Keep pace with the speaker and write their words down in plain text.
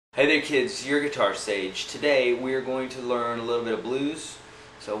Hey there kids, your Guitar Sage. Today we are going to learn a little bit of blues.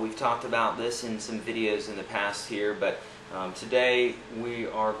 So we've talked about this in some videos in the past here, but today we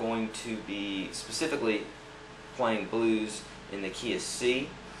are going to be specifically playing blues in the key of C.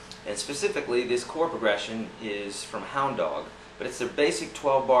 And specifically this chord progression is from Hound, but it's a basic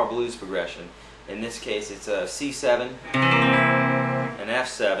 12-bar blues progression. In this case it's a C7, an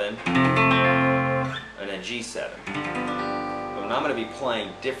F7, and a G7. And I'm going to be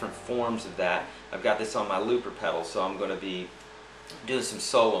playing different forms of that. I've got this on my looper pedal, so I'm going to be doing some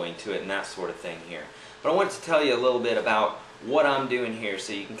soloing to it and that sort of thing here. But I wanted to tell you a little bit about what I'm doing here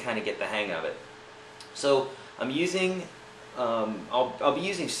so you can kind of get the hang of it. So I'm using, I'll be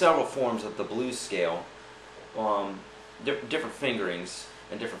using several forms of the blues scale, different fingerings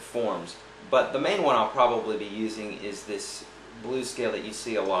and different forms. But the main one I'll probably be using is this blues scale that you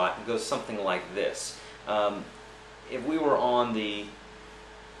see a lot. It goes something like this. If we were on the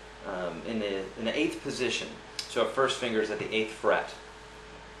in the 8th position, so our first finger is at the 8th fret.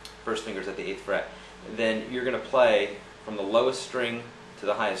 First finger is at the 8th fret. Then you're going to play from the lowest string to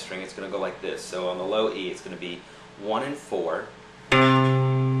the highest string. It's going to go like this. So on the low E, it's going to be 1 and 4,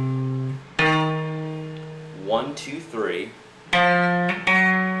 1, 2, 3,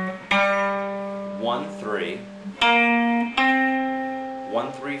 1, 3,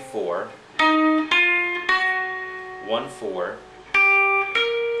 1, 3, 4. 1, 4,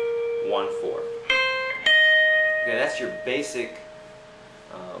 1, 4. Okay, that's your basic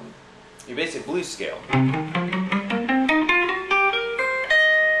blues scale.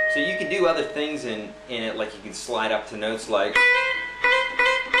 So you can do other things in it, like you can slide up to notes like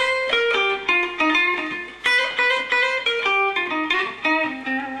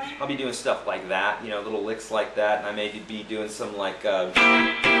I'll be doing stuff like that, you know, little licks like that, and I may be doing some like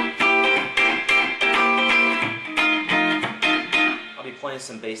playing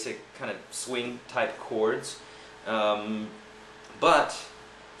some basic kind of swing type chords, but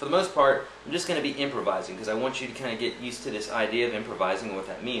for the most part I'm just going to be improvising because I want you to kind of get used to this idea of improvising and what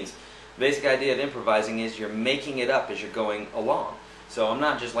that means. The basic idea of improvising is you're making it up as you're going along. So I'm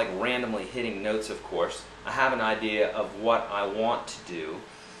not just like randomly hitting notes, of course. I have an idea of what I want to do,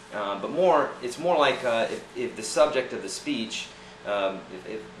 but it's more like if the subject of the speech,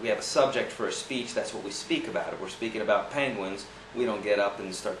 if we have a subject for a speech, that's what we speak about. If we're speaking about penguins, we don't get up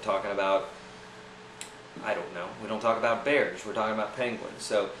and start talking about, I don't know, we don't talk about bears, we're talking about penguins.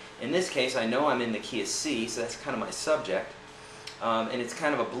 So in this case I know I'm in the key of C, so that's kind of my subject, and it's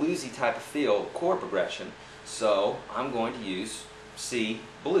kind of a bluesy type of feel, chord progression, so I'm going to use C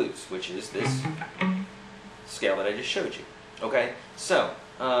blues, which is this scale that I just showed you. Okay, so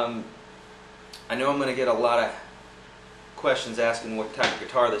I know I'm going to get a lot of questions asking what type of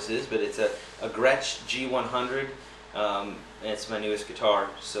guitar this is, but it's a Gretsch G100. And it's my newest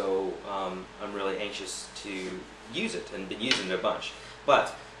guitar, so I'm really anxious to use it and been using it a bunch.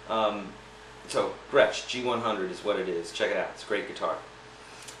 But so Gretsch G100 is what it is. Check it out. It's a great guitar.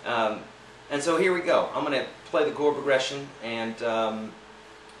 And so here we go. I'm going to play the chord progression, and the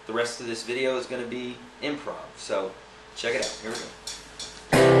rest of this video is going to be improv. So check it out. Here we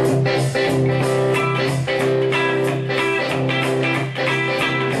go.